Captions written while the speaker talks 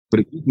But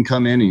if you can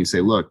come in and you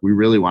say, look, we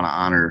really want to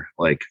honor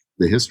like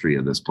the history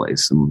of this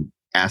place and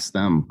ask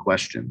them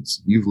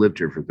questions. You've lived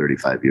here for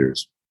 35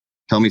 years.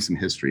 Tell me some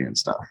history and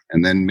stuff.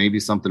 And then maybe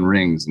something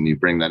rings and you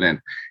bring that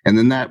in. And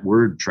then that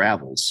word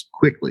travels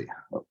quickly.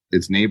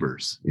 It's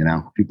neighbors,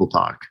 people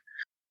talk.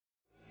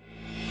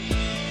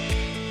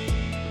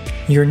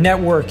 Your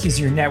network is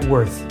your net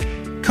worth.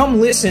 Come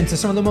listen to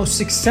some of the most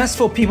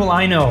successful people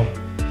I know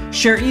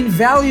share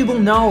invaluable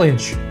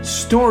knowledge,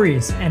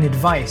 stories, and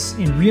advice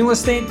in real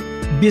estate,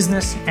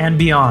 business, and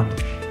beyond.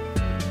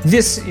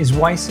 This is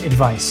Weiss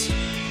Advice.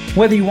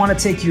 Whether you want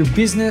to take your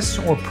business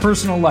or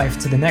personal life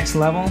to the next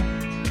level,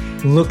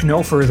 look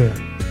no further.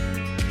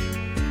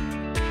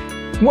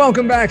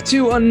 Welcome back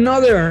to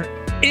another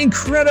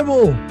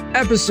incredible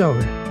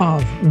episode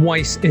of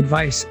Weiss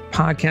Advice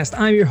Podcast.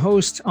 I'm your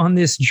host on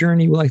this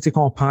journey we like to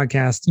call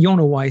podcast,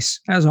 Yonah Weiss,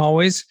 as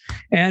always.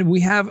 And we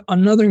have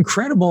another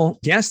incredible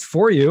guest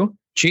for you,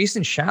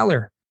 Jason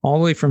Schaller, all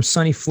the way from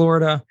sunny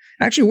Florida.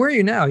 Actually, where are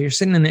you now? You're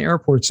sitting in the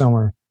airport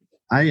somewhere.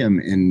 I am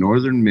in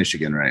northern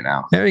Michigan right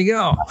now. There you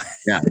go.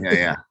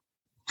 Yeah.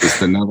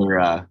 Just another,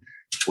 a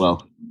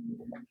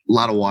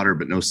lot of water,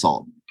 but no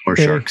salt or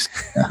sharks.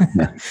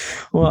 Yeah.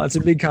 Well, it's a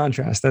big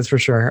contrast, that's for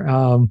sure.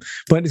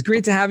 But it's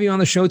great to have you on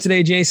the show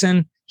today,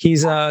 Jason.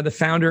 He's the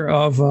founder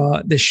of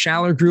the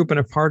Schaller Group and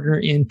a partner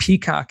in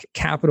Peacock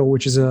Capital,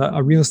 which is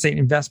a real estate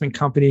investment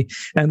company.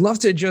 And I'd love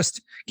to just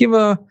give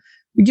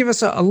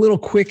us a little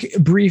quick,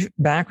 brief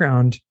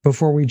background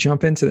before we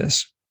jump into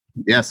this.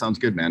 Yeah, sounds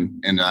good, man.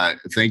 And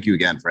thank you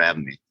again for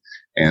having me.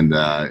 And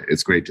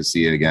it's great to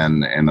see you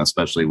again, and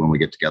especially when we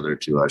get together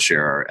to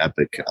share our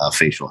epic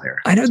facial hair.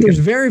 I know there's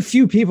very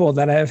few people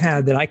that I've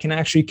had that I can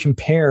actually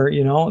compare,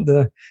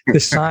 the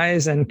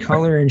size and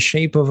color and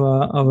shape of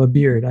a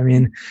beard. I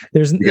mean,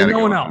 there's no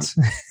one else.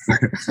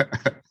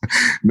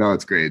 No,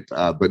 it's great.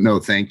 But no,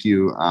 thank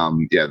you.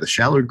 The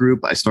Schaller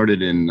Group, I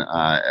started in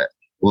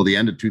the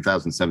end of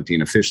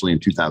 2017, officially in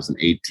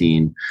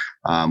 2018.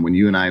 When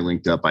you and I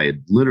linked up, I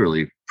had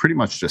literally pretty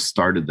much just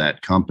started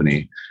that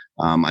company.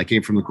 I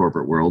came from the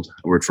corporate world.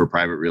 I worked for a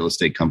private real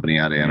estate company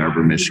out of Ann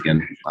Arbor,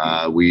 Michigan.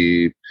 At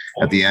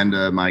the end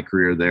of my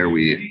career there,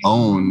 we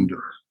owned,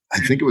 I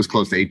think it was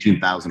close to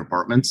 18,000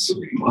 apartments at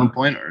one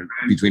point, or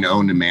between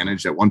owned and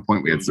managed. At one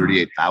point, we had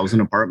 38,000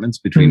 apartments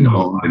between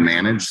owned and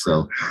managed.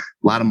 So a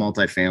lot of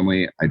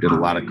multifamily. I did a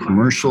lot of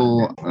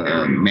commercial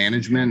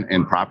management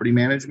and property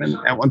management.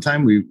 At one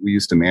time, we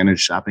used to manage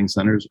shopping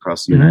centers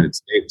across the United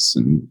States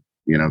and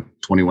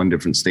 21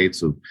 different states.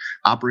 So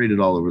operated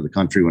all over the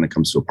country when it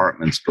comes to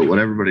apartments. But what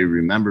everybody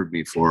remembered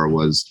me for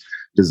was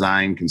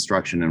design,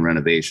 construction, and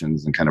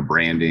renovations, and kind of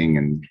branding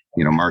and,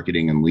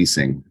 marketing and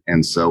leasing.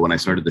 And so when I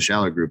started the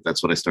Schaller Group,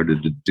 that's what I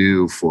started to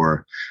do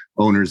for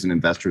owners and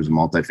investors in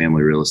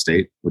multifamily real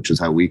estate, which is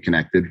how we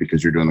connected,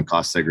 because you're doing the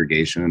cost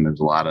segregation and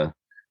there's a lot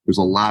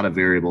of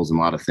variables and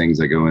a lot of things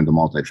that go into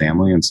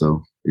multifamily. And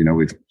so,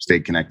 we've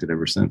stayed connected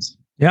ever since.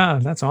 Yeah,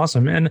 that's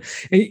awesome. And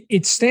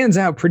it stands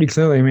out pretty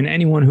clearly. I mean,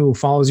 anyone who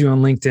follows you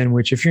on LinkedIn,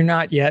 which if you're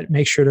not yet,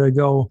 make sure to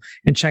go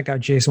and check out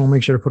Jason. We'll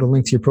make sure to put a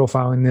link to your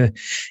profile in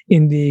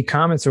the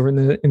comments or in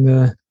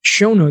the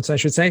show notes, I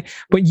should say.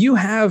 But you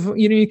have,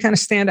 you kind of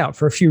stand out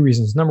for a few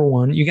reasons. Number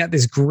one, you got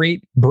this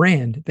great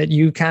brand that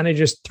you kind of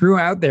just threw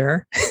out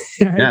there,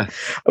 right? Yeah,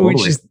 totally.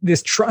 Which is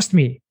this trust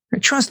me.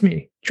 And just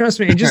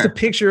a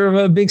picture of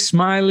a big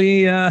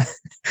smiley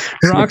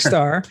rock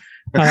star.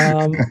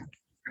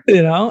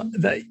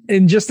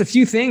 And just a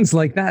few things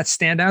like that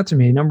stand out to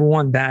me. Number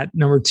one, that.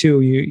 Number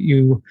two,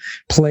 you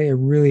play a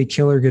really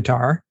killer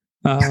guitar.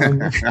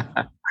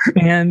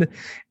 And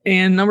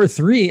number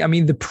three, I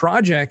mean, the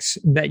projects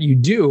that you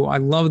do, I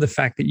love the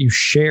fact that you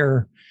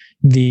share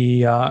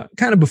the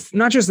kind of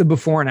not just the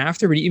before and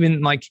after, but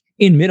even like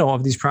in middle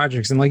of these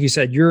projects. And like you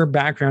said, your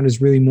background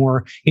is really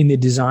more in the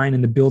design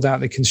and the build out,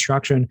 the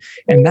construction,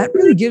 and that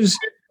really gives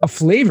a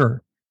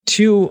flavor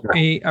to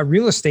a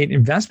real estate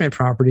investment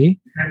property.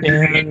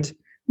 And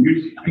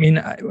I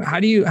mean,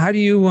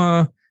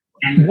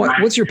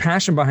 what's your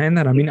passion behind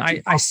that? I mean,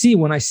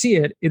 when I see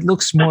it, it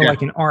looks more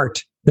like an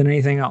art than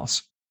anything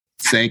else.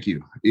 Thank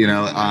you.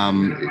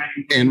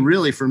 And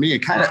really for me,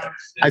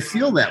 I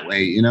feel that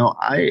way.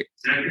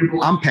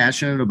 I'm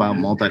passionate about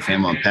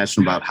multifamily. I'm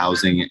passionate about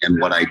housing and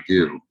what I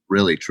do,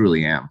 really,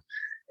 truly am.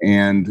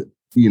 And,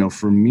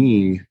 for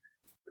me,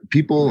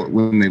 people,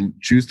 when they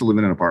choose to live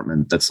in an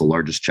apartment, that's the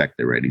largest check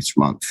they write each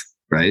month,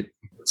 right?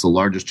 It's the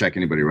largest check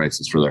anybody writes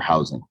is for their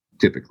housing,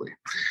 typically.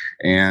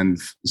 And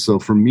so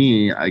for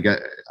me,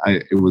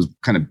 it was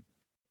kind of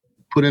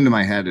put into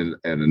my head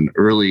at an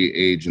early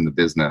age in the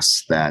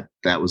business that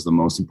was the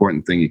most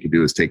important thing you could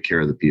do, is take care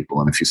of the people.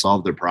 And if you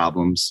solve their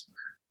problems,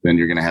 then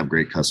you're going to have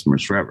great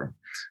customers forever.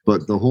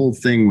 But the whole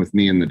thing with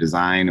me and the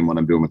design and what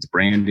I'm doing with the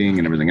branding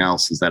and everything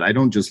else is that I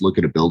don't just look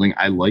at a building.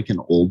 I like an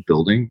old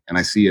building and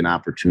I see an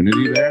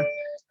opportunity there.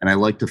 And I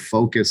like to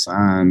focus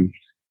on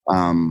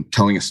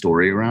telling a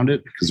story around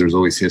it, because there's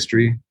always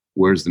history.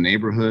 Where's the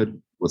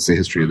neighborhood? What's the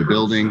history of the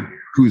building?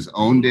 who's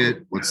owned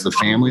it, what's the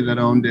family that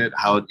owned it,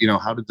 how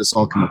did this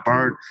all come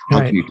apart, how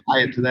Right. can you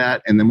tie it to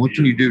that, and then what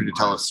can you do to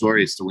tell a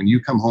story so when you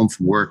come home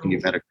from work and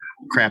you've had a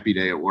crappy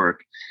day at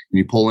work and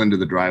you pull into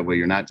the driveway,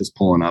 you're not just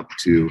pulling up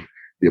to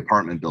the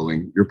apartment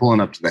building, you're pulling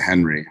up to the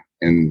Henry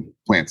in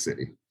Plant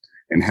City,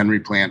 and Henry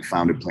Plant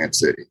founded Plant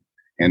City,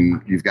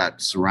 and you've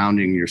got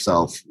surrounding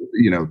yourself,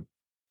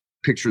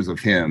 pictures of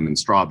him and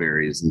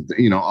strawberries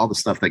and all the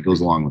stuff that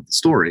goes along with the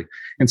story.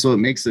 And so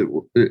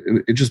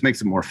it just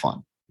makes it more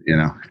fun,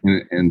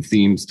 and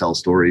themes tell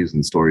stories,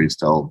 and stories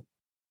tell,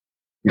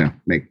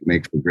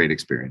 make for great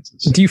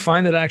experiences. Do you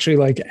find that actually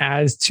like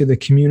adds to the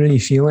community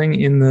feeling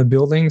in the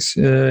buildings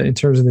in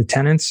terms of the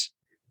tenants?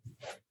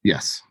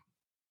 Yes.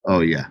 Oh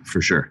yeah,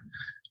 for sure.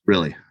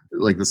 Really.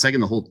 Like the second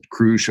the whole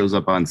crew shows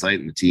up on site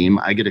and the team,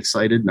 I get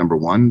excited, number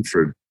one,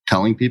 for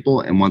telling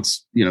people. And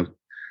once,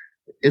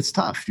 it's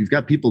tough. You've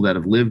got people that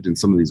have lived in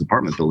some of these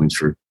apartment buildings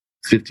for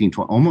 15,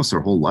 20, almost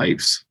their whole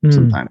lives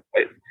sometimes.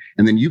 Right?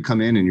 And then you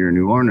come in and you're a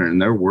new owner and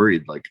they're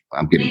worried, like,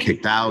 I'm getting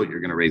kicked out.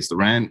 You're going to raise the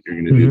rent.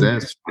 You're going to do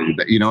this.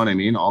 You know what I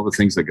mean? All the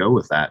things that go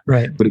with that.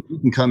 Right. But if you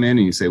can come in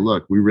and you say,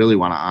 look, we really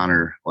want to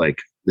honor like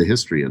the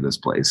history of this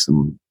place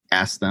and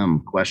ask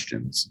them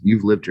questions.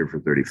 You've lived here for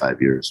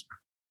 35 years.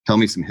 Tell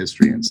me some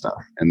history and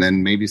stuff. And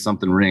then maybe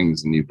something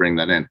rings and you bring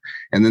that in.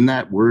 And then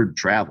that word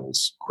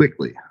travels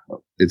quickly.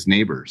 It's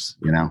neighbors,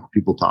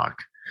 people talk.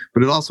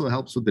 But it also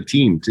helps with the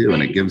team too.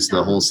 And it gives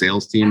the whole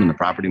sales team and the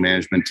property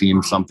management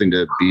team something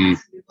to be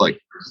like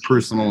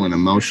personal and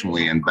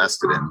emotionally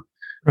invested in,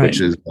 Right.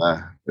 which is,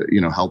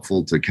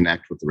 helpful to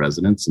connect with the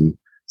residents and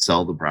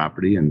sell the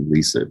property and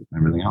lease it and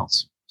everything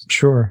else.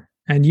 Sure.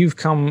 And you've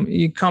come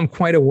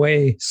quite a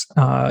way,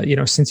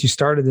 since you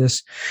started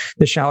the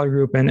Schaller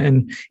Group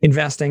and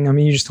investing. I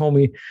mean, you just told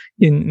me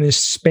in this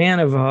span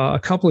of a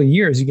couple of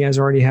years, you guys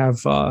already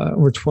have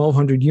over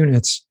 1,200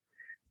 units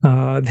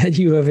that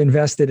you have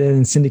invested in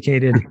and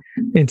syndicated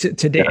into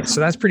to date. So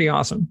that's pretty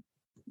awesome.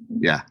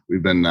 Yeah,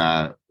 we've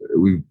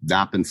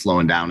not been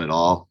slowing down at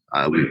all.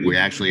 We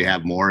actually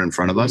have more in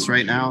front of us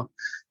right now.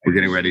 We're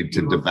getting ready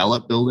to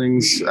develop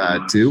buildings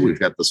too. We've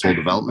got this whole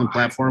development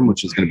platform,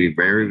 which is going to be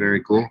very,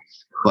 very cool.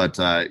 But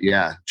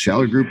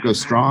Schaller Group goes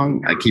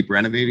strong. I keep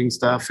renovating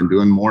stuff and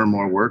doing more and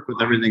more work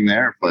with everything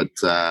there. But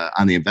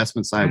on the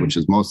investment side, which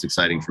is most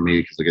exciting for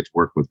me because I get to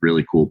work with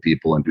really cool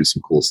people and do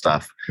some cool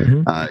stuff.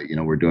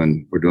 We're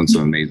doing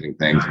some amazing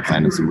things and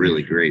finding some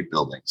really great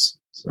buildings.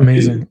 So,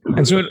 amazing.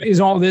 And so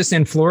is all this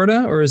in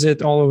Florida or is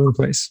it all over the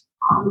place?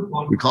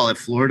 We call it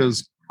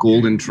Florida's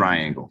Golden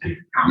Triangle.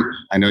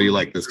 I know you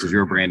like this because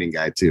you're a branding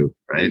guy too,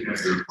 right?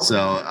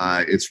 So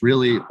it's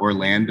really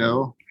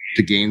Orlando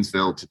to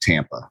Gainesville to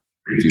Tampa.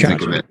 If you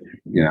think of it,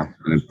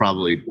 and it's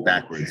probably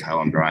backwards how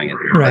I'm drawing it.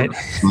 Right.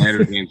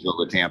 Orlando,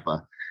 Gainesville to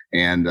Tampa.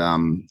 And,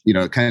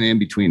 kind of in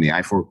between the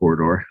I-4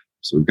 corridor.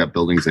 So we've got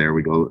buildings there.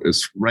 We go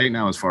right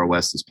now as far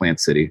west as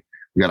Plant City.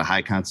 We've got a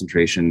high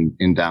concentration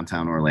in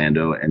downtown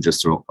Orlando and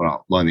just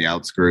along the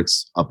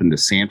outskirts up into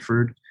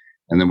Sanford.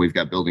 And then we've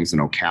got buildings in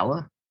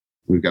Ocala.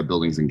 We've got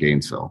buildings in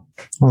Gainesville.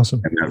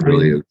 Awesome. And that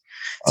really is.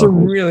 It's a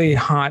really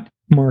hot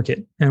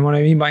market. And what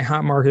I mean by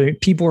hot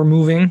market, people are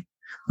moving.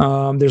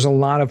 There's a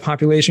lot of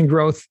population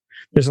growth.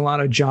 There's a lot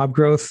of job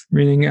growth,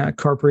 meaning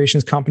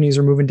corporations, companies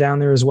are moving down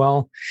there as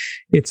well.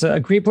 It's a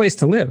great place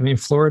to live. I mean,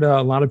 Florida,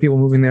 a lot of people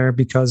moving there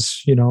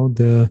because, not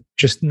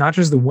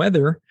just the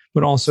weather,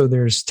 but also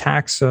there's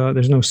tax,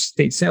 there's no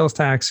state sales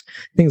tax,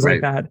 things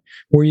like that,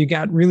 where you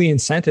got really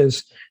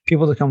incentives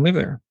people to come live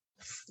there.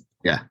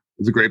 Yeah,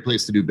 it's a great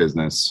place to do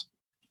business.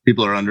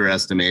 People are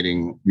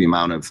underestimating the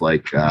amount of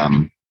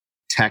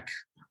tech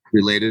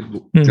related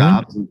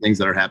jobs and things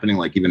that are happening,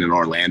 like even in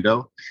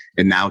Orlando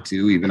and now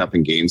too, even up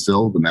in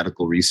Gainesville, the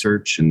medical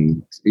research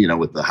and,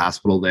 with the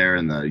hospital there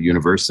and the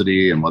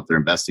university and what they're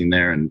investing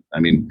there. And I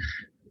mean,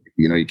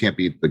 you can't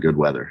beat the good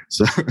weather.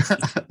 So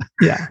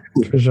yeah,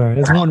 for sure.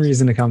 It's one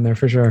reason to come there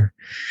for sure.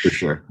 For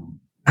sure.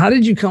 How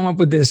did you come up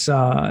with this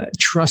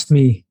Trust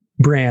Me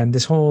brand,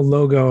 this whole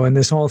logo and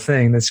this whole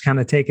thing that's kind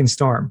of taken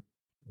storm?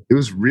 It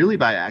was really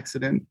by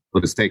accident,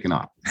 but it's taken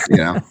off.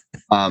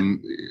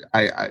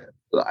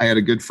 I had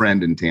a good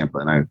friend in Tampa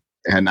and I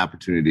had an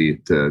opportunity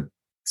to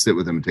sit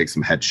with him and take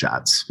some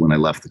headshots when I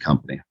left the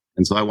company.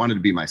 And so I wanted to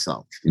be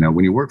myself.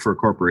 When you work for a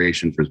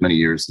corporation for as many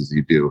years as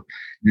you do,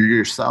 you're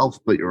yourself,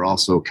 but you're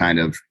also kind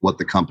of what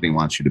the company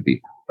wants you to be,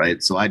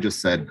 right? So I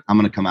just said, I'm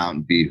going to come out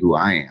and be who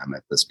I am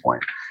at this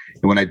point.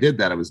 And when I did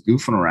that, I was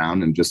goofing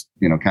around and just,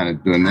 kind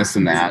of doing this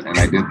and that. And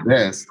I did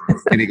this.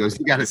 And he goes,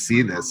 you got to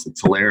see this.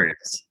 It's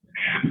hilarious.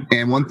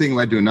 And one thing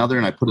led to another,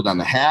 and I put it on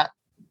the hat.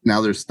 Now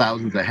there's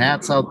thousands of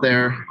hats out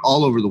there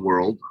all over the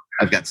world.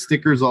 I've got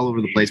stickers all over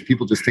the place.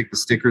 People just take the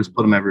stickers,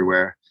 put them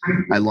everywhere.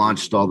 I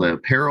launched all the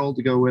apparel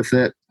to go with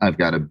it. I've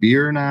got a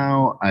beer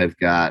now.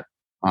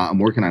 I'm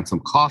working on some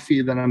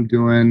coffee that I'm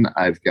doing.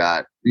 I've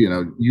got, you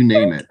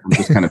name it. I'm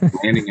just kind of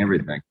planning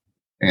everything.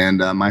 And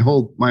my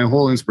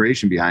whole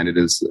inspiration behind it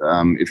is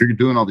if you're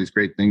doing all these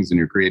great things and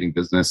you're creating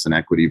business and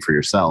equity for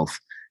yourself,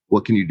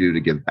 what can you do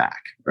to give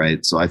back,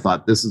 right? So I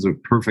thought this is a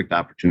perfect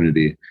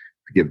opportunity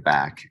to give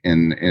back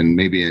in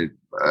maybe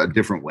a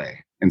different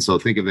way. And so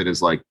think of it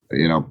as like,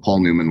 Paul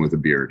Newman with a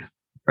beard,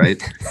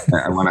 right?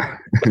 I want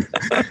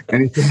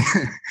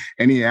to,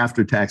 any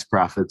after-tax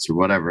profits or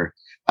whatever,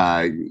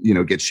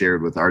 get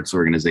shared with arts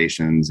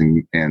organizations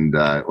and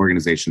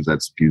organizations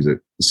that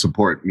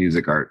support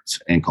music, arts,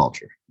 and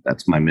culture.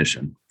 That's my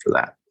mission for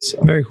that.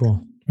 So very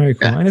cool. Very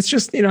cool. Yeah. And it's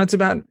just, it's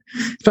about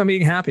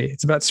being happy.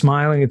 It's about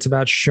smiling. It's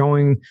about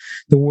showing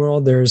the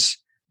world there's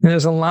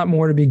a lot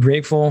more to be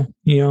grateful,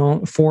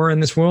 for in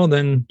this world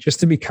than just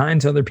to be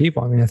kind to other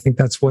people. I mean, I think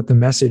that's what the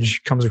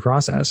message comes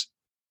across as.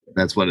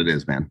 That's what it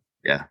is, man.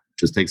 Yeah.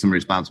 Just take some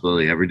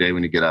responsibility every day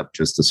when you get up,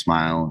 just to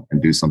smile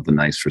and do something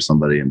nice for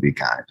somebody and be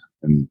kind.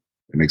 And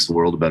it makes the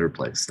world a better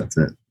place. That's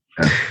it.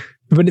 Yeah.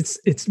 But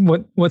it's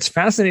what's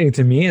fascinating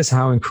to me is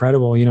how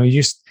incredible, you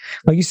just,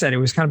 like you said, it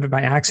was kind of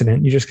by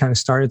accident. You just kind of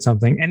started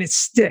something and it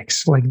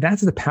sticks. Like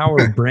that's the power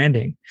of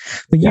branding.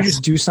 Like you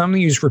just do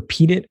something, you just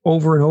repeat it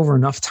over and over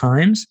enough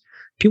times.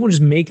 People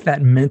just make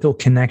that mental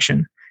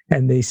connection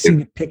and they see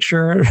the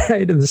picture,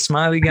 right? Of the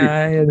smiley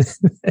guy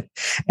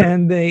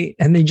and they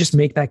just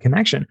make that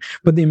connection.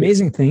 But the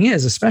amazing thing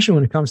is, especially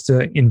when it comes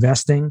to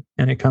investing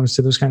and it comes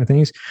to those kind of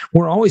things,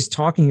 we're always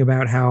talking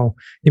about how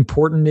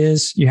important it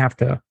is. You have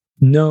to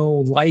know,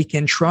 like,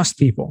 and trust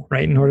people,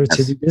 right? In order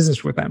to do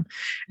business with them.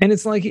 And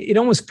it's like,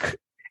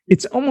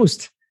 it's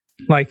almost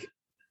like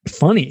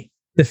funny.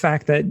 The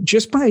fact that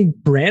just by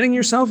branding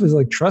yourself is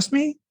like, trust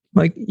me,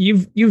 like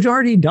you've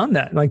already done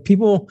that. Like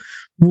people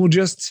will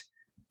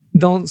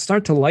they'll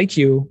start to like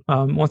you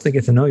once they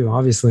get to know you,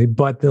 obviously,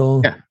 but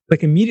they'll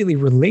like immediately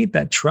relate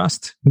that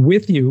trust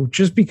with you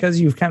just because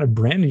you've kind of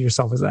branded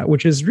yourself as that,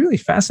 which is really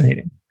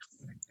fascinating.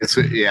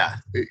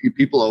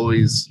 People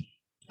always,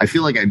 I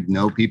feel like I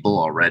know people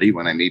already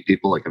when I meet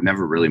people. Like I've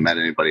never really met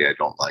anybody I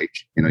don't like.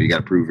 You got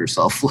to prove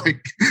yourself,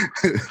 like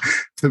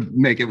to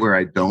make it where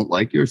I don't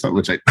like you or something,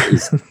 which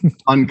is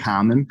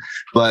uncommon.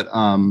 But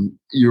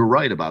you're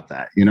right about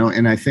that,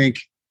 and I think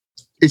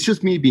it's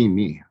just me being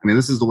me. I mean,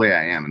 this is the way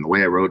I am and the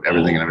way I wrote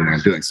everything and everything I'm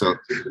doing. So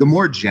the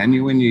more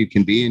genuine you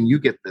can be, and you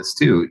get this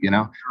too,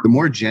 the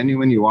more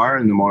genuine you are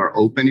and the more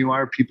open you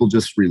are, people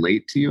just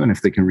relate to you. And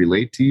if they can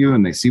relate to you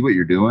and they see what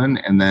you're doing,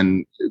 and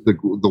then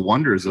the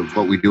wonders of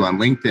what we do on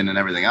LinkedIn and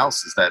everything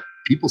else is that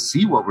people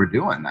see what we're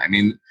doing. I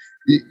mean,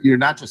 you're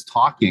not just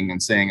talking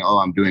and saying, oh,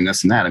 I'm doing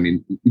this and that. I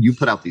mean, you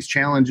put out these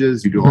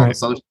challenges, you do all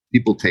this other,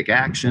 people take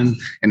action,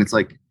 and it's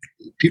like,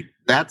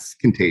 that's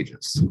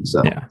contagious.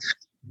 So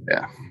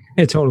yeah.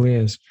 It totally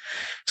is.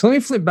 So let me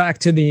flip back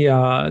to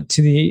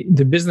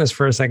the business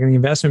for a second, the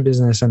investment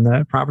business and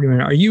the property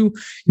management.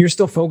 You're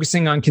still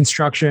focusing on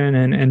construction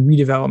and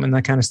redevelopment,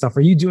 that kind of stuff.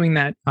 Are you doing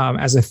that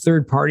as a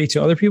third party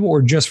to other people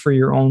or just for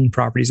your own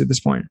properties at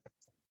this point?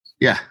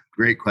 Yeah,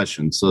 great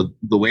question. So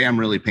the way I'm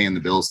really paying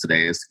the bills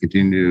today is to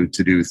continue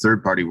to do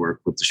third party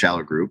work with the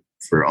Schaller Group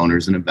for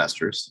owners and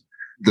investors.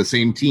 The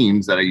same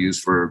teams that I use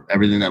for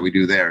everything that we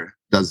do there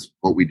does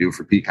what we do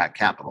for Peacock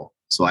Capital.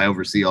 So I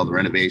oversee all the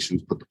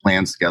renovations, put the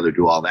plans together,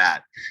 do all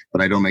that, but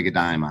I don't make a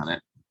dime on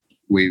it.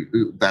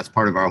 That's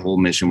part of our whole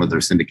mission with our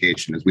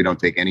syndication is we don't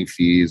take any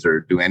fees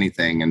or do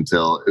anything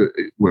until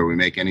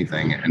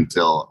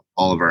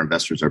all of our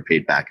investors are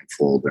paid back in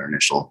full their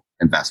initial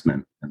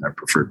investment and their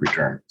preferred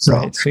return. So,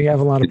 right. So you have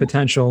a lot of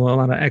potential, a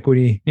lot of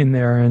equity in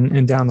there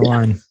and down the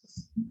line.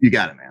 You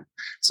got it, man.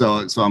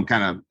 So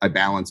I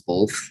balance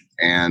both,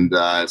 and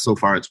so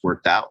far it's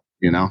worked out.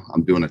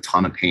 I'm doing a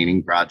ton of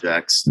painting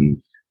projects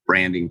and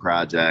branding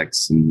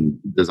projects and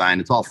design.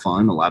 It's all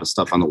fun. A lot of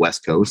stuff on the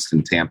West Coast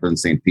in Tampa and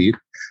St. Pete.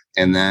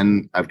 And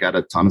then I've got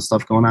a ton of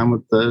stuff going on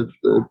with the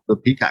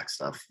Peacock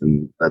stuff.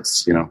 And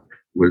that's,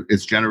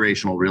 it's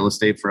generational real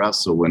estate for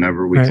us. So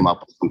whenever we come up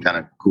with some kind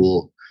of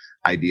cool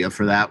idea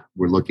for that,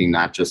 we're looking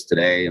not just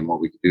today and what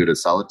we can do to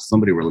sell it to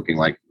somebody. We're looking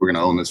like we're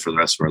going to own this for the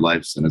rest of our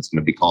lives, and it's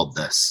going to be called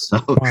this. So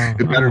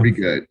it better be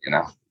good,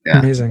 Yeah.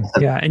 Amazing.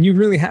 Yeah. And you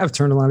really have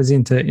turned a lot of these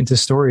into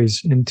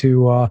stories,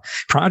 into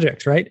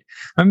projects, right?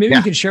 Maybe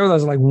you can share with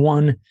us like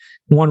one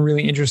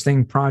really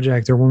interesting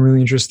project or one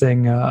really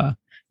interesting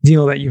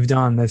deal that you've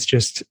done that's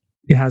just,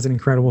 it has an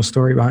incredible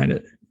story behind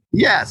it.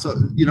 Yeah. So,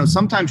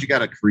 sometimes you got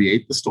to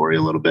create the story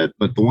a little bit,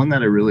 but the one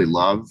that I really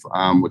love,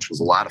 which was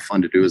a lot of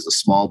fun to do, is a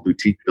small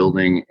boutique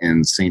building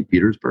in St.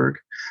 Petersburg.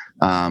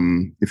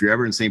 If you're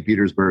ever in St.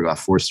 Petersburg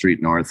off 4th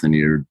Street North and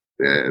you're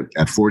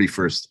at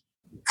 41st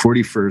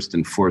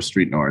and 4th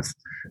Street North,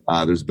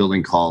 there's a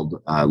building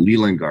called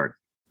Leland Garden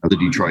of the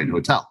Detroit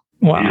Hotel.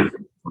 Wow.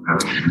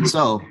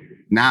 So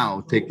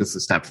now take this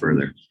a step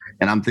further.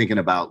 And I'm thinking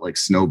about like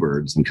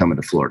snowbirds and coming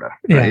to Florida,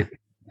 right?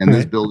 And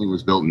this building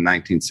was built in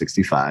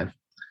 1965.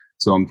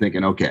 So I'm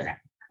thinking, okay,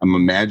 I'm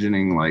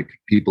imagining like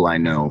people I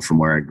know from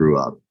where I grew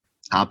up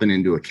hopping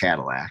into a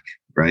Cadillac,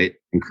 right?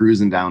 And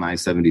cruising down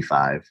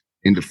I-75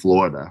 into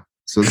Florida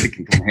so they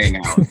can come hang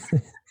out.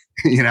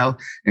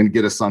 And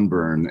get a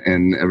sunburn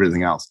and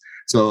everything else.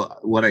 So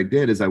what I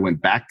did is I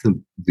went back to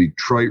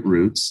Detroit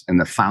roots, and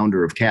the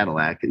founder of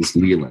Cadillac is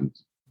Leland.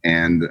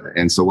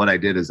 And so what I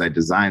did is I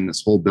designed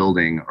this whole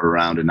building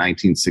around a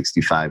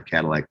 1965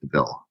 Cadillac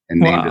DeVille and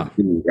named it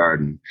Leland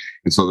Garden.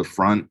 And so the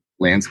front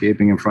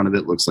landscaping in front of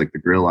it. Looks like the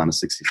grill on a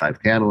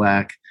 65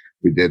 Cadillac.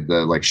 We did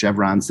the like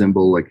Chevron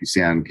symbol like you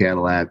see on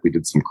Cadillac. We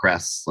did some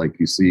crests like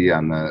you see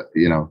on the,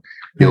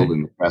 hilt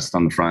and the crest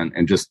on the front,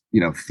 and just,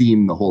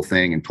 themed the whole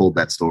thing and told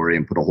that story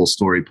and put a whole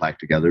story plaque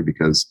together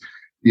because,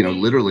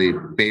 literally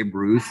Babe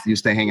Ruth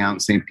used to hang out in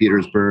St.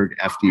 Petersburg,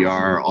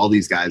 FDR, all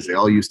these guys, they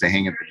all used to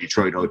hang at the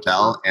Detroit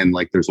Hotel, and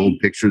like there's old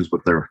pictures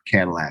with their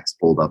Cadillacs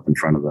pulled up in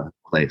front of the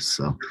place.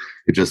 So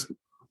it just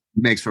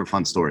makes for a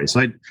fun story.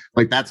 So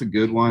that's a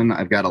good one.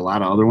 I've got a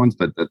lot of other ones,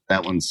 but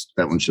that one's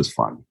just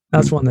fun.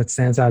 That's one that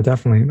stands out.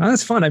 Definitely. No,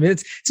 that's fun. I mean,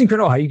 it's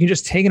incredible how you can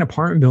just take an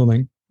apartment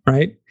building,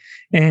 right,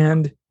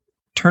 and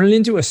turn it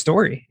into a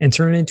story and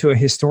turn it into a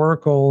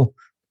historical,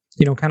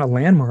 kind of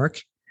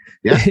landmark.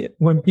 Yeah.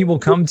 When people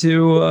come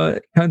to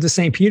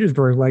St.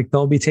 Petersburg, like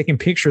they'll be taking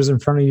pictures in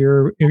front of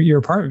your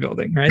apartment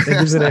building, right?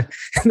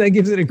 That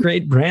gives it a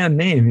great brand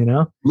name,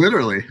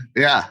 Literally.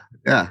 Yeah.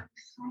 Yeah.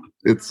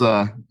 It's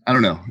I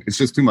don't know. It's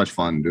just too much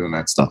fun doing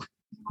that stuff.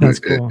 That's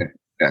cool.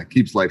 It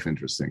keeps life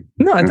interesting.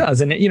 No, it does.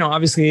 And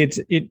obviously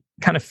it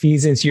kind of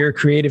feeds into your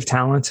creative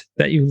talent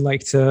that you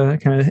like to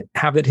kind of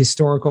have that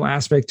historical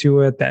aspect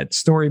to it, that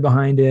story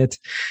behind it,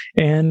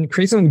 and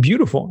create something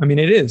beautiful. I mean,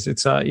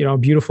 it's a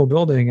beautiful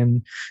building,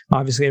 and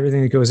obviously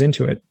everything that goes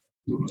into it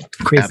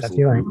creates that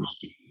feeling.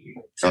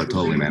 Oh,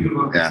 totally, man.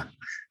 Yeah.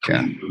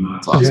 Yeah.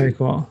 Awesome. Very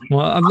cool.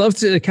 Well, I'd love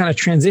to kind of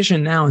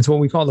transition now into what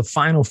we call the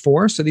final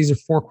four. So these are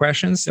 4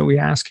 questions that we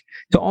ask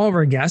to all of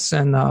our guests,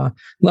 and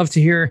love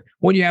to hear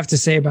what you have to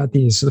say about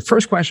these. So the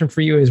first question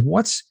for you is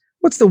what's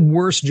the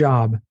worst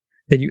job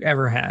that you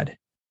ever had?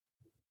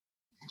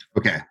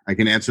 Okay. I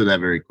can answer that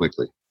very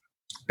quickly.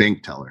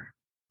 Bank teller.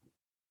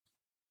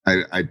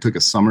 I took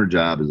a summer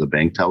job as a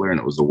bank teller,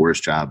 and it was the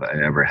worst job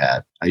I ever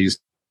had. I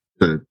used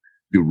to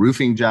do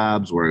roofing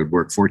jobs where I'd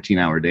work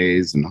 14-hour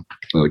days and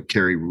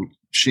carry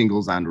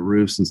shingles onto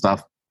roofs and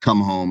stuff,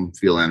 come home,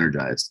 feel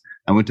energized.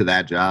 I went to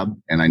that job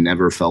and I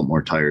never felt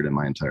more tired in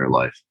my entire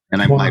life.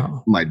 And I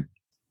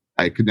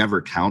could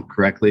never count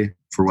correctly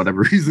for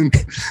whatever reason.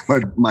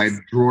 My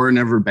drawer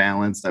never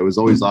balanced. I was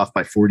always off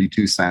by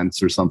 42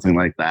 cents or something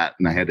like that.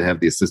 And I had to have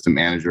the assistant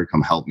manager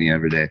come help me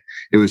every day.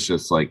 It was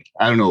just like,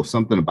 I don't know,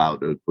 something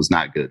about it was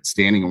not good.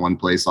 Standing in one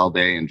place all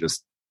day and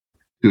just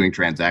doing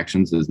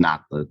transactions is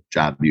not the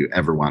job you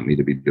ever want me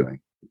to be doing.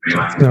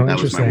 That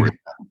was my worst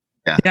job.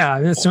 Yeah,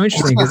 that's so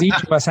interesting because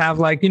each of us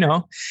have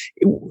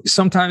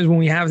sometimes when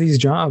we have these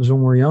jobs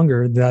when we're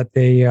younger that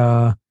they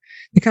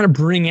kind of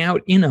bring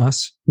out in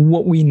us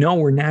what we know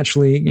we're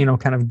naturally,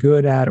 kind of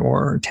good at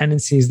or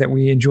tendencies that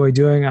we enjoy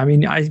doing. I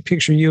mean, I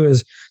picture you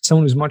as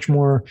someone who's much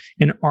more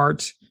in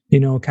art,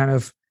 kind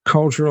of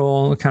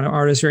cultural kind of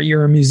artist, right?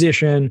 You're a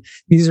musician.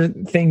 These are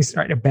things,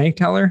 right? A bank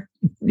teller,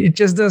 it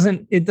just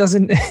doesn't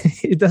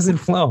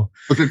flow.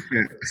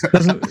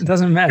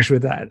 doesn't mesh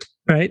with that,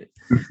 right?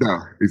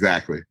 No,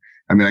 exactly.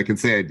 I mean, I can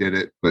say I did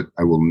it, but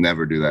I will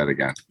never do that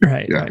again.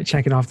 Right. Yeah. Right.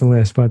 Check it off the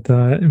list, but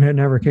it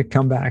never could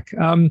come back.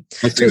 I think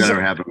that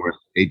ever happened with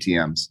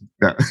ATMs.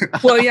 Yeah.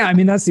 Well, yeah. I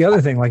mean, that's the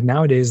other thing. Like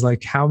nowadays,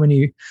 like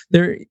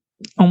there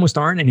almost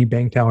aren't any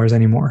bank tellers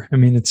anymore. I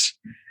mean,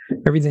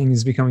 everything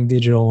is becoming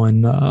digital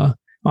and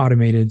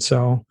automated.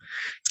 So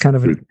it's kind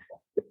of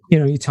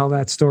you tell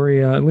that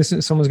story.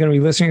 Someone's going to be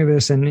listening to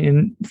this, and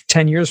in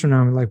 10 years from now,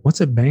 I'm like, "What's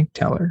a bank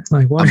teller?"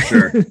 Like, what? I'm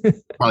sure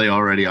probably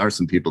already are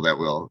some people that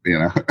will.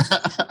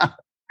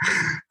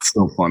 It's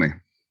so funny.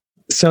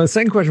 So the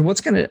second question: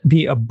 what's going to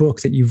be a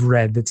book that you've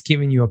read that's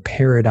given you a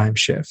paradigm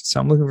shift? So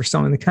I'm looking for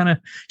something that kind of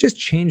just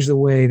changed the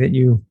way that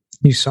you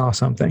saw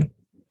something.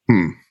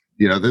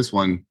 This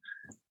one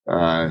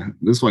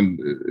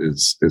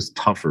is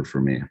tougher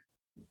for me.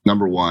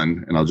 Number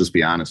one, and I'll just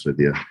be honest with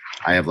you,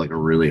 I have like a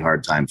really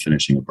hard time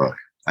finishing a book.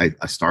 I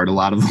start a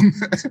lot of them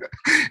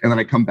and then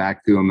I come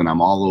back to them and I'm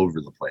all over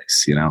the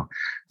place,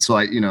 So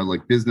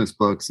like business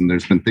books, and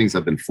there's been things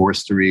I've been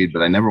forced to read,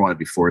 but I never want to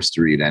be forced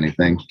to read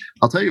anything.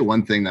 I'll tell you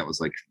one thing that was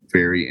like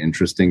very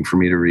interesting for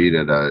me to read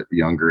at a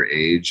younger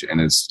age,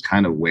 and it's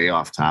kind of way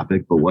off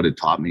topic, but what it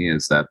taught me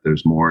is that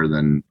there's more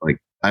than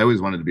I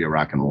always wanted to be a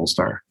rock and roll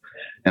star.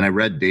 And I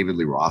read David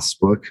Lee Roth's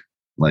book,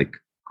 like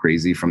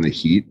Crazy from the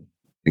Heat,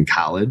 in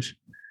college.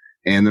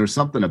 And there was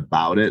something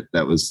about it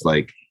that was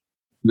like,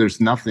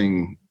 there's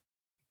nothing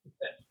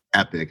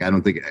epic. I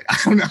don't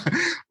know.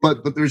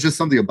 But there's just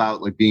something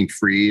about like being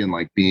free and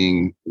like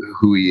being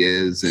who he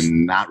is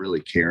and not really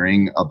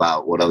caring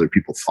about what other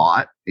people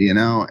thought,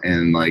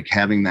 and like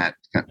having that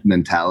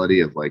mentality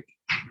of like,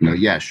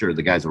 yeah, sure,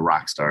 the guy's a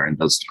rock star and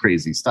does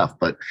crazy stuff,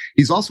 but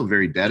he's also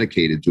very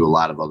dedicated to a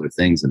lot of other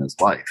things in his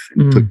life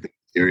and he took things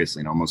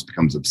seriously and almost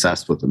becomes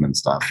obsessed with them and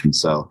stuff. And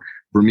so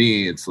for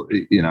me, it's,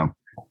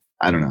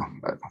 I don't know.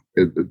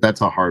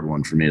 That's a hard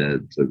one for me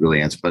to really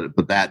answer, but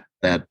that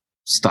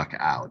stuck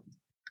out.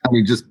 I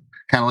mean, just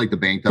kind of like the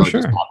bank teller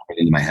just popped right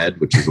into my head,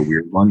 which is a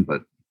weird one,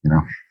 but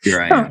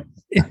here I am.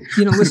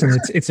 Listen,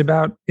 it's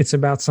about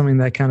something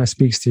that kind of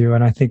speaks to you,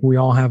 and I think we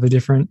all have a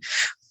different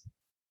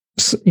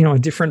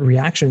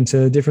reaction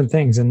to different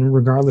things, and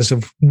regardless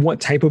of what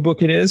type of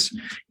book it is,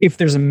 if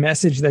there's a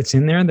message that's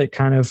in there that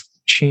kind of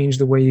changed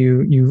the way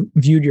you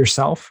viewed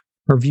yourself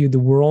or viewed the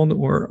world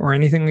or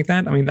anything like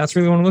that. I mean, that's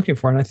really what I'm looking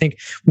for. And I think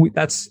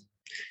that's,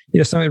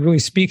 something that really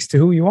speaks to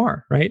who you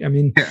are, right? I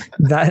mean,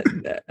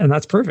 and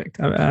that's perfect.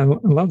 I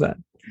love that.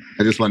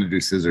 I just want to do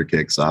scissor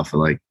kicks off of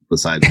like the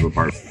sides of a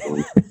park.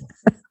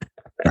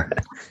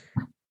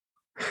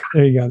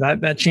 There you go.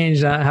 That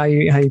changed how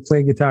you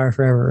play guitar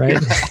forever,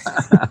 right?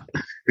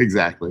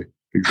 Exactly.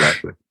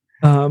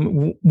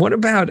 What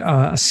about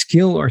a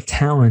skill or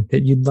talent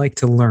that you'd like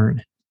to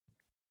learn?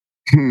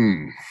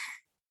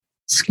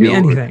 Skill,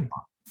 anything.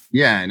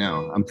 Yeah, I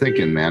know. I'm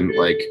thinking, man.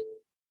 Like,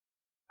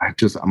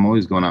 I'm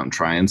always going out and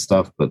trying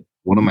stuff, but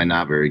what am I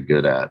not very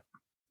good at?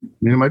 I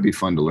mean, it might be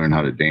fun to learn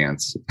how to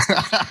dance.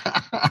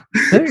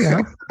 There you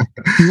go.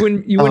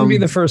 You wouldn't be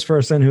the first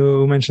person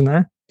who mentioned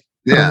that.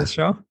 Yeah. On this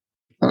show.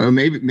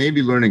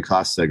 Maybe learning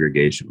cost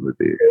segregation would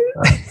be.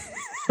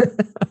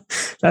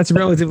 That's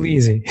relatively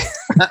easy.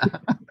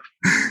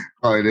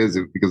 Oh, it is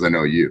because I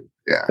know you.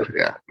 Yeah.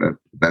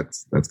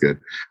 That's good.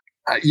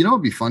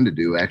 It'd be fun to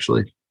do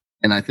actually,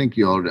 and I think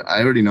I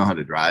already know how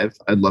to drive.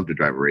 I'd love to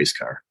drive a race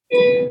car.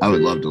 I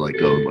would love to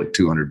go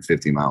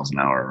 250 miles an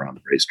hour around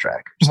the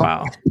racetrack.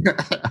 Wow,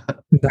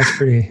 that's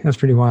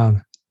pretty wild.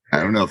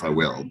 I don't know if I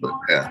will, but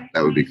yeah,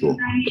 that would be cool.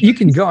 You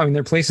can go. I mean,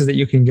 there are places that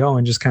you can go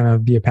and just kind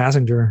of be a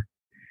passenger.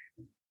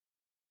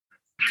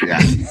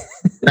 Yeah,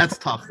 that's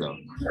tough though.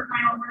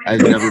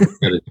 I've never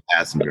been a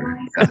passenger.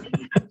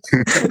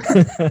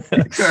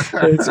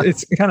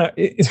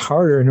 It's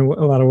harder in a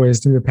lot of ways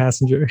to be a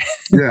passenger.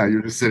 Yeah,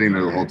 you're just sitting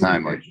there the whole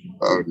time, like,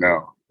 oh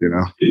no,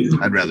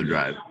 I'd rather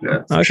drive.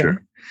 Yeah, okay.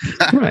 Sure.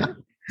 All right,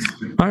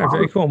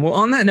 very cool. Well,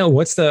 on that note,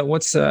 what's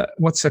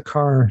a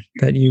car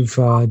that you've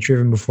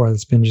driven before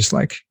that's been just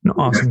like an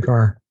awesome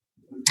car?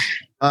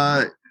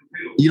 I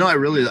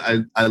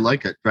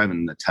like it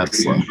driving the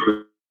Tesla.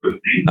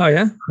 Oh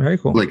yeah, very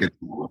cool.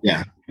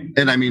 Yeah,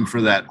 and I mean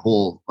for that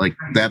whole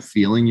that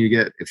feeling you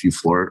get if you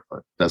floor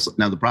Tesla.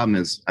 Now the problem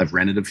is I've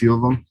rented a few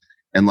of them,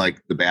 and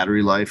the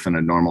battery life in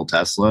a normal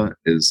Tesla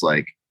is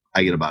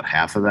I get about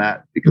half of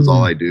that because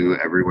all I do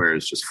everywhere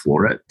is just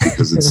floor it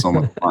because it's so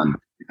much fun.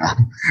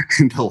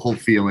 The whole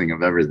feeling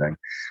of everything.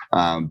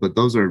 But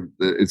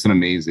it's an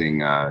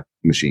amazing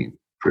machine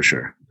for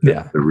sure.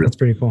 Yeah, that's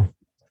pretty cool.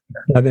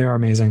 Yeah, they are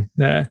amazing.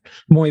 I've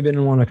only been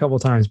in one a couple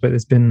of times, but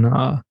it's been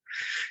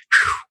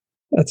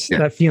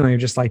that feeling of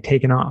just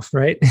taking off,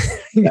 right?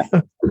 Yeah.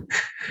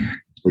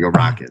 Like a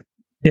rocket.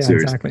 Yeah,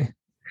 Seriously. exactly.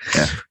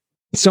 Yeah.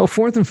 So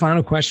fourth and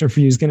final question for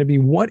you is going to be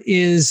what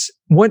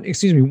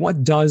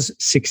does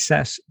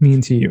success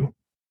mean to you?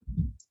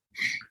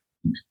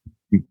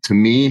 To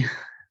me,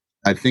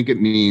 I think it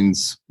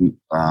means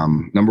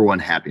number one,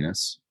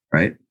 happiness,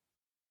 right?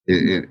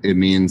 It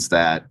means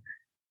that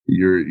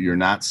you're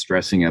not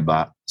stressing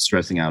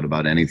out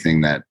about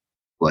anything that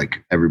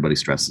everybody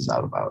stresses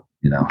out about,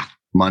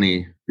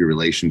 money, your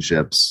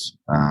relationships,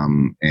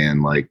 and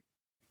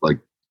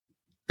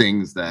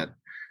things that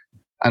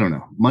I don't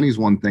know. Money's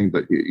one thing,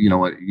 but you know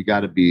what? You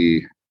gotta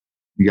be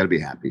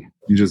happy.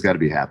 You just gotta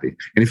be happy.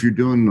 And if you're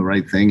doing the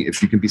right thing,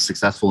 if you can be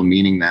successful in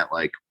meaning that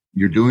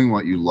you're doing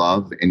what you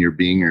love and you're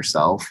being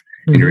yourself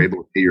and you're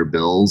able to pay your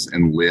bills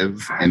and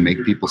live and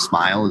make people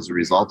smile as a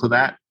result of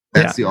that,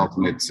 that's the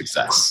ultimate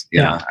success.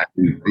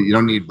 You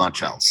don't need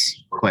much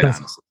else, quite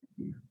honestly.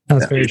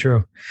 That's very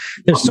true.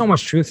 There's so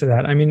much truth to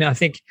that. I mean, I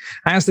think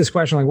I asked this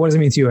question, what does it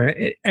mean to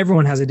you?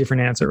 Everyone has a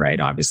different answer, right?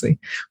 Obviously.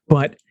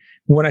 But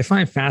what I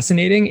find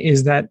fascinating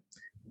is that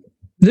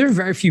there are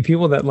very few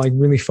people that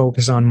really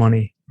focus on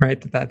money,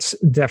 right? That's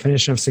the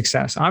definition of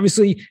success.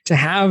 Obviously, to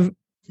have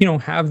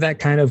that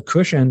kind of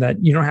cushion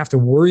that you don't have to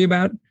worry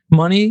about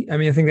money. I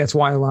mean, I think that's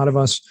why a lot of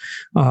us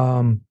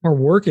are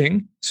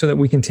working so that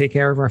we can take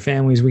care of our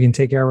families, we can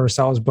take care of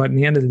ourselves. But in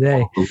the end of the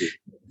day,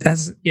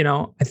 that's,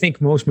 I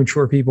think most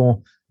mature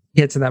people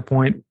get to that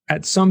point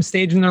at some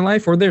stage in their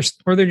life, or they're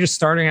just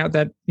starting out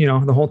that,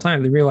 the whole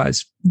time they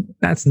realize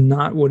that's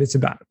not what it's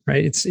about,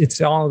 right?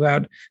 It's all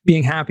about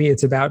being happy.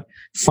 It's about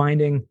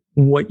finding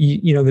what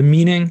the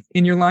meaning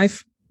in your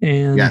life.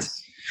 And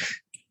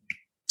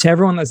to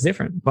everyone that's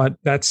different, but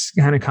that's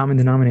kind of common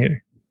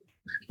denominator.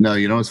 No,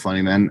 what's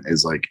funny, man,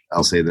 is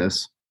I'll say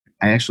this.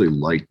 I actually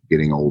like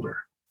getting older.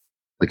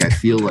 I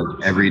feel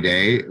every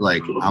day,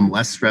 I'm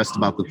less stressed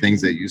about the things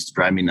that used to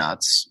drive me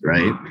nuts,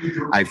 right?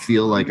 I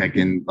feel I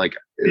can,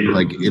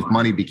 if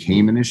money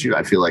became an issue,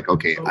 I feel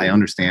okay, I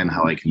understand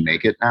how I can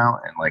make it now.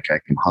 And I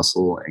can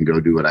hustle and go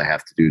do what I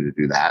have to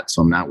do that.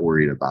 So I'm not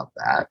worried about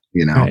that,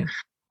 Right.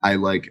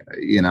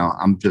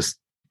 I'm just,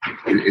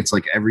 it's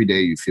every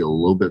day you feel a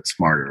little bit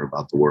smarter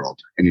about the world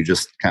and you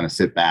just kind of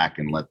sit back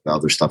and let the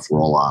other stuff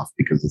roll off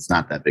because it's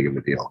not that big of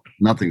a deal.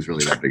 Nothing's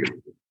really that big of a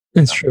deal.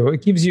 It's true.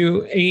 It gives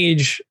you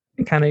age,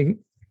 kind of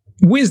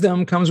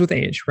wisdom comes with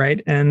age,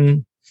 right?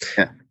 And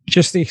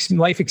just the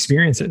life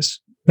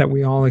experiences that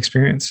we all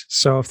experience.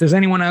 So if there's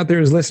anyone out there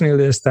who's listening to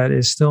this that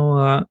is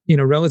still,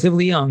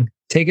 relatively young,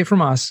 take it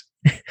from us.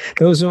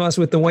 Those of us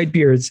with the white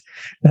beards,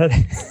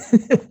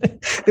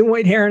 the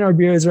white hair in our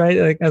beards,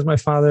 right? As my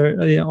father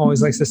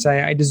always likes to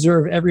say, I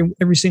deserve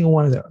every single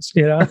one of those.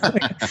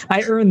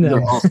 I earned them.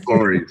 They're all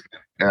stories.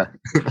 Yeah.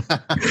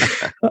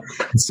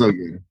 It's so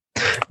good.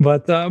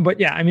 But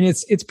yeah, I mean,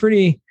 it's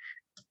pretty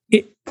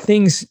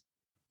things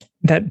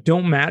that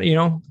don't matter,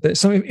 that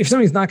if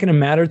something's not going to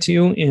matter to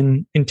you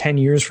in 10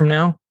 years from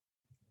now,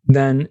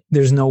 then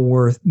there's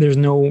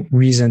no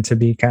reason to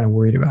be kind of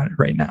worried about it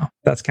right now.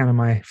 That's kind of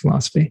my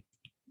philosophy.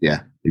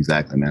 Yeah,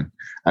 exactly, man.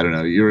 I don't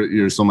know.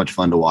 You're so much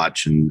fun to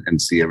watch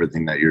and see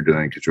everything that you're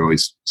doing, because you're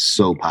always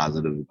so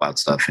positive about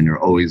stuff, and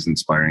you're always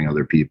inspiring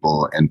other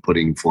people and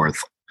putting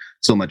forth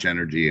so much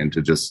energy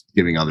into just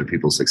giving other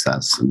people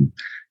success. And,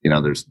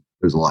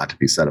 there's a lot to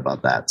be said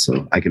about that.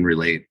 So I can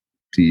relate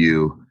to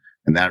you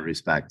in that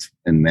respect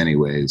in many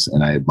ways,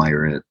 and I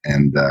admire it.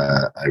 And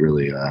I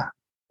really,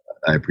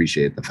 I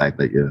appreciate the fact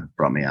that you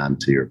brought me on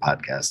to your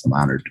podcast. I'm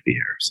honored to be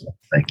here. So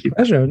thank you.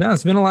 Pleasure. No,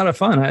 it's been a lot of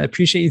fun. I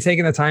appreciate you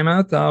taking the time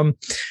out. Well,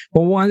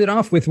 we'll end it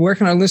off with, where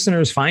can our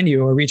listeners find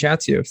you or reach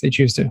out to you if they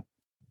choose to?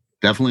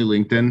 Definitely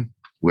LinkedIn,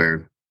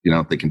 where,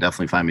 they can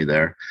definitely find me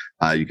there.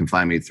 You can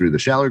find me through the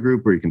Schaller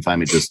Group, or you can find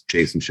me just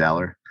Jason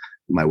Schaller.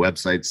 My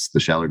website's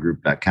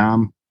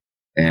theschallergroup.com.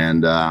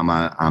 And I'm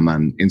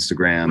on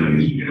Instagram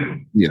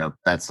and,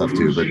 that stuff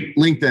too. But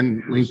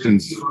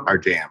LinkedIn's our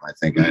jam. I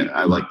think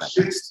I like that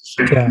best.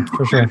 Yeah,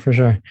 for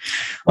sure.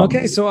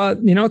 Okay. So,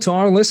 to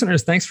our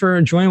listeners, thanks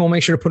for joining. We'll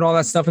make sure to put all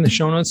that stuff in the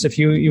show notes if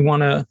you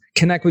want to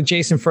connect with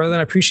Jason further.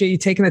 I appreciate you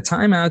taking the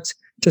time out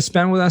to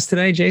spend with us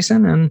today,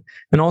 Jason,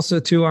 and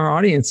also to our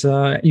audience,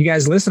 you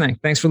guys listening.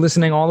 Thanks for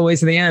listening all the way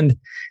to the end.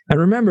 And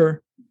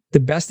remember, the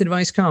best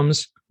advice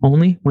comes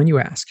only when you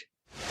ask.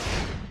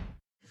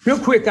 Real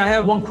quick, I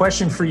have one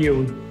question for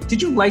you.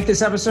 Did you like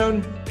this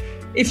episode?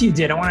 If you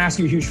did, I want to ask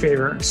you a huge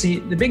favor. See,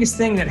 the biggest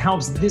thing that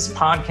helps this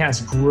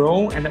podcast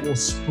grow and that will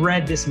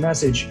spread this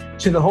message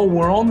to the whole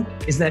world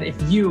is that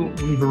if you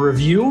leave a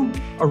review,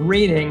 a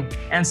rating,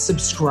 and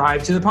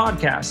subscribe to the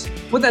podcast.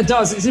 What that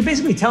does is it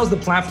basically tells the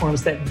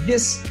platforms that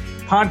this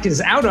podcast is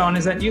out on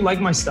is that you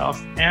like my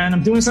stuff and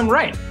I'm doing something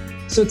right.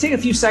 So take a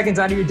few seconds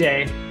out of your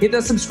day, hit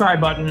that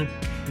subscribe button,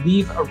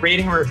 leave a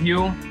rating or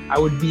review. I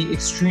would be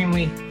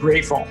extremely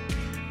grateful.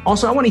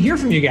 Also, I want to hear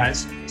from you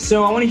guys.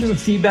 So I want to hear some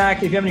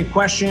feedback. If you have any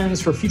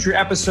questions for future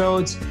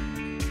episodes,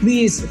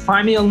 please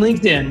find me on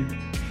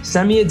LinkedIn.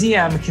 Send me a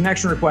DM, a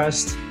connection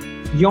request,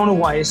 Yona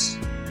Weiss,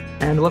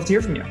 and I'd love to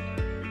hear from you.